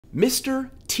Mr.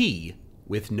 T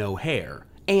with no hair,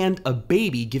 and a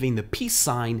baby giving the peace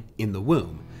sign in the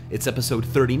womb. It's episode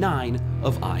 39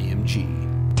 of IMG.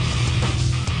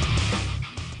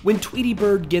 When Tweety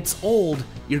Bird gets old,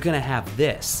 you're gonna have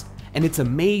this, and it's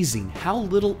amazing how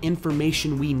little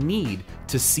information we need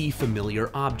to see familiar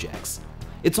objects.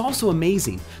 It's also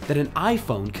amazing that an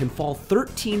iPhone can fall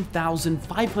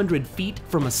 13,500 feet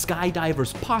from a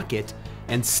skydiver's pocket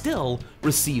and still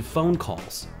receive phone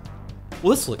calls.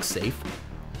 Well, this looks safe.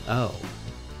 Oh.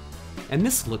 And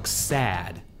this looks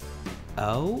sad.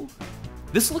 Oh.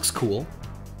 This looks cool.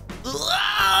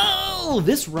 Oh!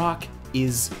 This rock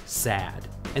is sad.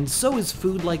 And so is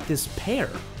food like this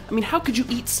pear. I mean, how could you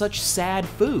eat such sad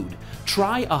food?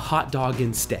 Try a hot dog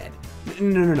instead.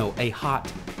 No, a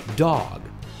hot dog.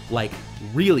 Like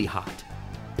really hot.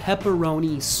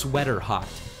 Pepperoni sweater hot.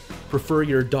 Prefer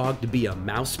your dog to be a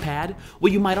mouse pad?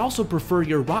 Well, you might also prefer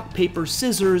your rock, paper,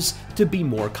 scissors to be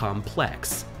more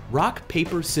complex. Rock,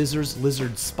 paper, scissors,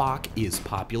 lizard, Spock is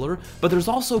popular, but there's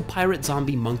also pirate,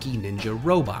 zombie, monkey, ninja,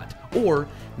 robot. Or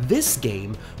this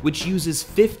game, which uses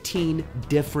 15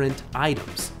 different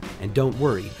items. And don't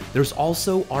worry, there's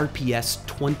also RPS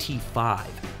 25.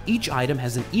 Each item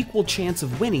has an equal chance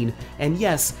of winning, and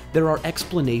yes, there are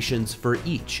explanations for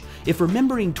each. If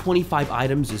remembering 25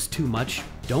 items is too much,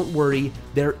 don't worry,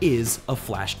 there is a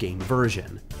Flash game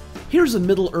version. Here's a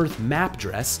Middle-earth map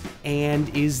dress, and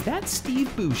is that Steve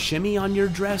Buscemi on your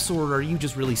dress, or are you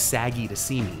just really saggy to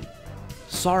see me?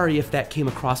 Sorry if that came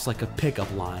across like a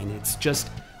pickup line, it's just,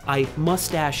 I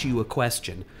must ask you a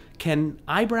question. Can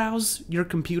I browse your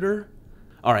computer?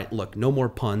 Alright, look, no more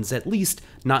puns, at least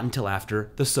not until after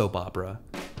the soap opera.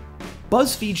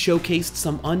 BuzzFeed showcased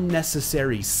some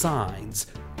unnecessary signs.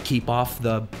 Keep off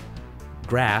the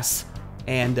grass.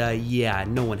 And yeah,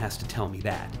 no one has to tell me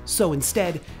that. So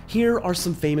instead, here are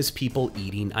some famous people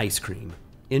eating ice cream.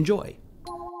 Enjoy.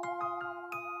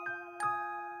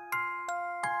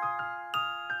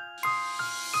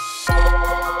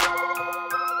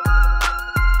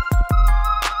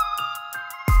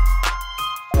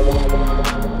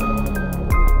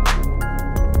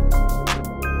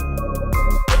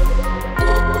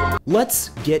 Let's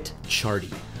get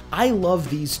charty. I love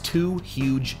these two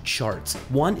huge charts.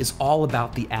 One is all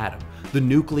about the atom, the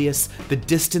nucleus, the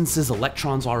distances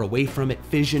electrons are away from it,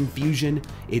 fission, fusion,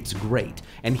 it's great.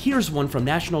 And here's one from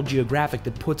National Geographic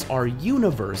that puts our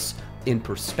universe in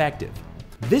perspective.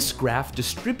 This graph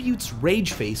distributes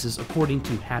rage faces according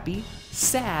to happy,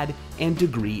 sad, and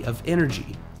degree of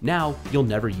energy. Now, you'll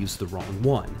never use the wrong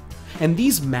one. And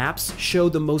these maps show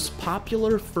the most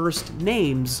popular first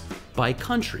names by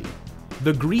country.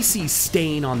 The greasy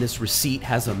stain on this receipt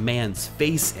has a man's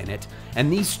face in it,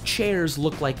 and these chairs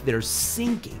look like they're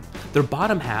sinking. Their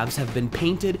bottom halves have been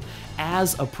painted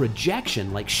as a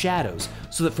projection, like shadows,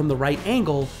 so that from the right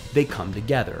angle, they come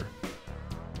together.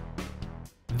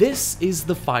 This is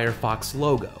the Firefox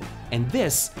logo, and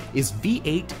this is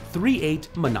V838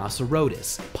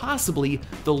 Monocerotis, possibly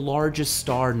the largest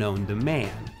star known to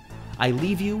man. I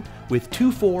leave you with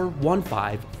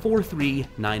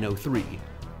 241543903.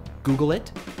 Google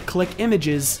it, click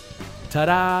images,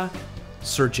 ta-da,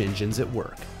 search engines at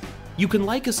work. You can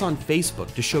like us on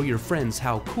Facebook to show your friends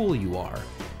how cool you are.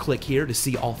 Click here to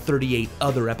see all 38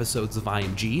 other episodes of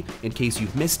IMG in case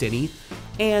you've missed any.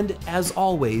 And as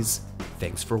always,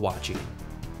 thanks for watching.